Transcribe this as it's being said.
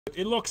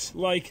It looks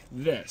like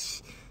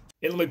this.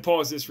 And let me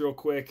pause this real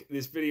quick.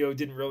 This video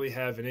didn't really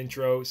have an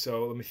intro,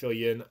 so let me fill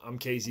you in. I'm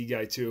KZ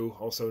Guy 2,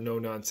 also No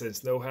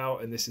Nonsense Know-How,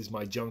 and this is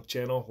my junk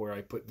channel where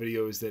I put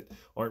videos that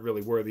aren't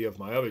really worthy of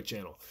my other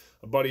channel.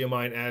 A buddy of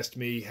mine asked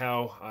me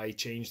how I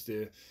changed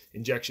the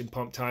injection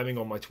pump timing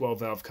on my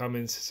 12-valve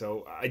Cummins.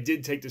 So I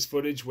did take this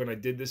footage when I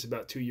did this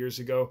about 2 years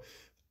ago,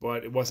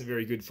 but it wasn't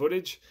very good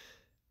footage.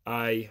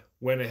 I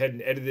went ahead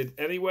and edited it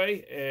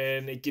anyway,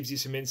 and it gives you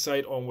some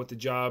insight on what the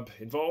job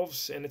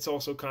involves, and it's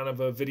also kind of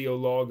a video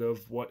log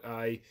of what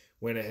I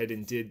went ahead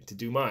and did to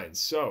do mine.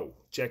 So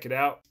check it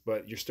out.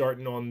 But you're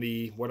starting on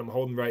what I'm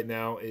holding right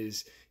now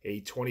is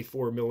a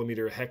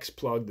 24mm hex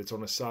plug that's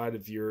on the side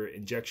of your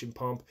injection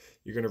pump.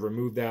 You're going to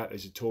remove that.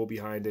 There's a tool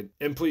behind it.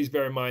 And please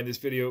bear in mind, this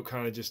video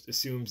kind of just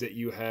assumes that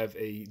you have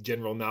a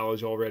general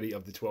knowledge already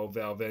of the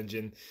 12-valve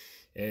engine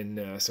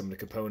and some of the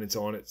components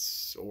on it,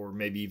 or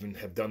maybe even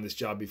have done this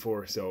job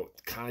before. So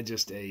kind of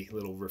just a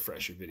little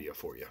refresher video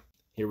for you.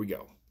 Here we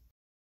go.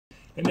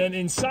 And then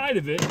inside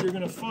of it, you're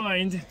going to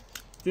find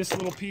this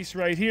little piece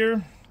right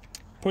here.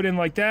 Put in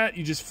like that.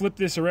 You just flip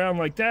this around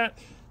like that.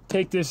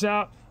 Take this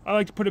out. I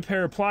like to put a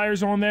pair of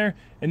pliers on there.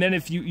 And then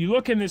if you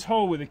look in this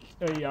hole with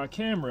a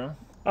camera.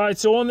 All right,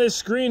 so on this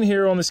screen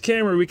here, on this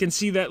camera, we can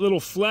see that little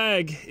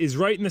flag is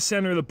right in the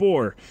center of the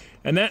bore.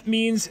 And that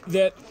means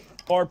that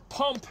our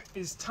pump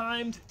is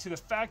timed to the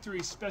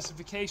factory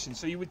specification.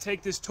 So you would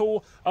take this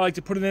tool, I like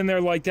to put it in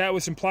there like that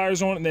with some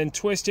pliers on it, and then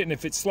twist it, and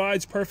if it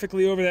slides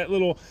perfectly over that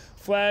little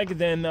flag,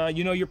 then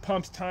you know your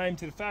pump's timed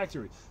to the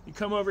factory. You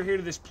come over here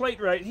to this plate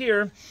right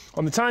here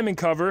on the timing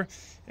cover,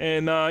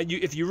 and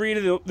if you read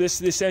it,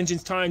 this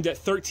engine's timed at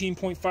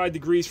 13.5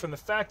 degrees from the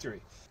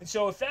factory. And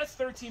so if that's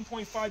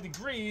 13.5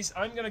 degrees,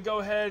 I'm going to go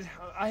ahead,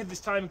 I have this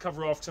timing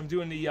cover off because I'm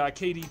doing the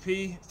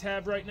KDP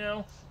tab right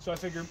now. So I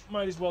figure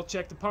might as well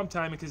check the pump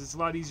timing because it's a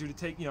lot easier to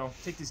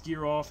take this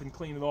gear off and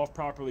clean it off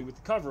properly with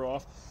the cover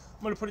off.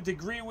 I'm going to put a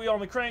degree wheel on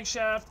the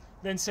crankshaft,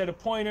 then set a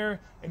pointer,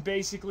 and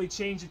basically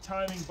change the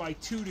timing by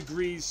 2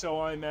 degrees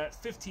so I'm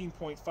at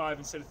 15.5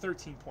 instead of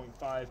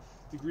 13.5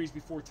 degrees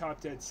before top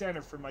dead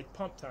center for my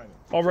pump timing.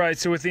 All right,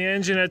 so with the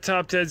engine at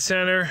top dead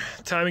center,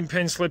 timing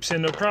pin slips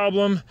in, no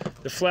problem.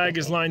 The flag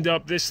is lined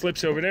up, this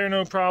slips over there,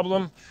 no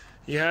problem.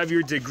 You have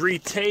your degree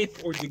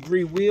tape or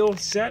degree wheel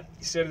set.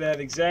 You set it at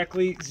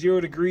exactly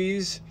 0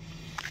 degrees.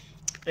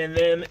 And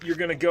then you're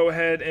gonna go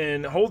ahead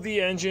and hold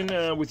the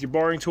engine with your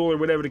barring tool or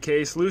whatever the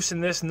case, loosen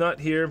this nut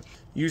here,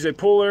 use a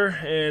puller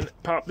and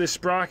pop this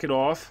sprocket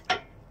off.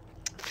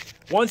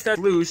 Once that's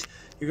loose,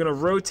 you're gonna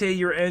rotate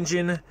your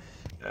engine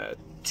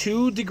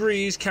 2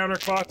 degrees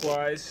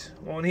counterclockwise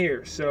on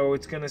here. So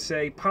it's gonna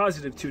say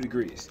positive 2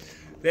 degrees.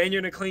 Then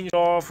you're gonna clean it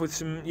off with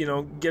some,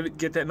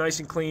 get that nice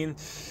and clean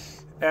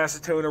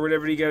acetone or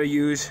whatever you gotta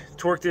use.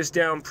 Torque this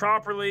down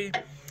properly.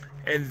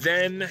 And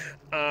then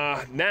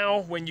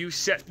now when you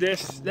set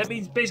this, that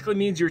basically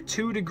means you're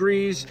 2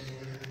 degrees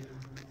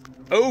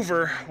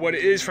over what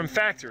it is from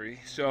factory.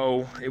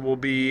 So it will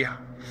be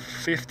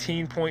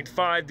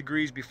 15.5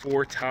 degrees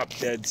before top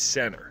dead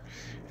center.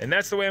 And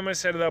that's the way I'm going to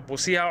set it up. We'll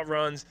see how it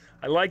runs.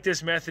 I like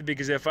this method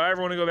because if I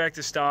ever want to go back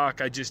to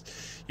stock, I just,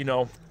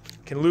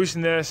 can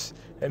loosen this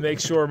and make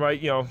sure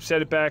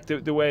set it back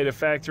the way the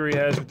factory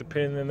has with the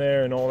pin in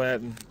there and all that,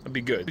 and it'll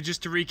be good.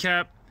 Just to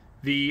recap,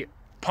 the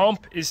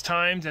pump is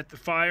timed at the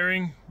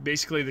firing.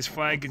 Basically, this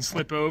flag can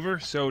slip over,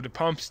 so the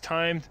pump's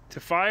timed to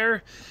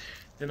fire.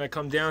 Then I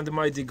come down to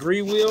my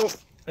degree wheel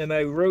and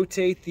I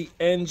rotate the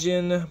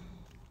engine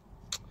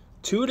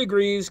 2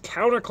 degrees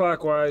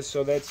counterclockwise,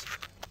 so that's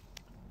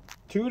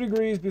 2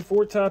 degrees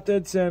before top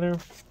dead center.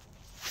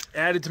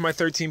 Added to my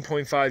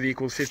 13.5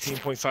 equals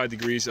 15.5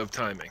 degrees of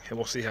timing, and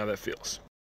we'll see how that feels.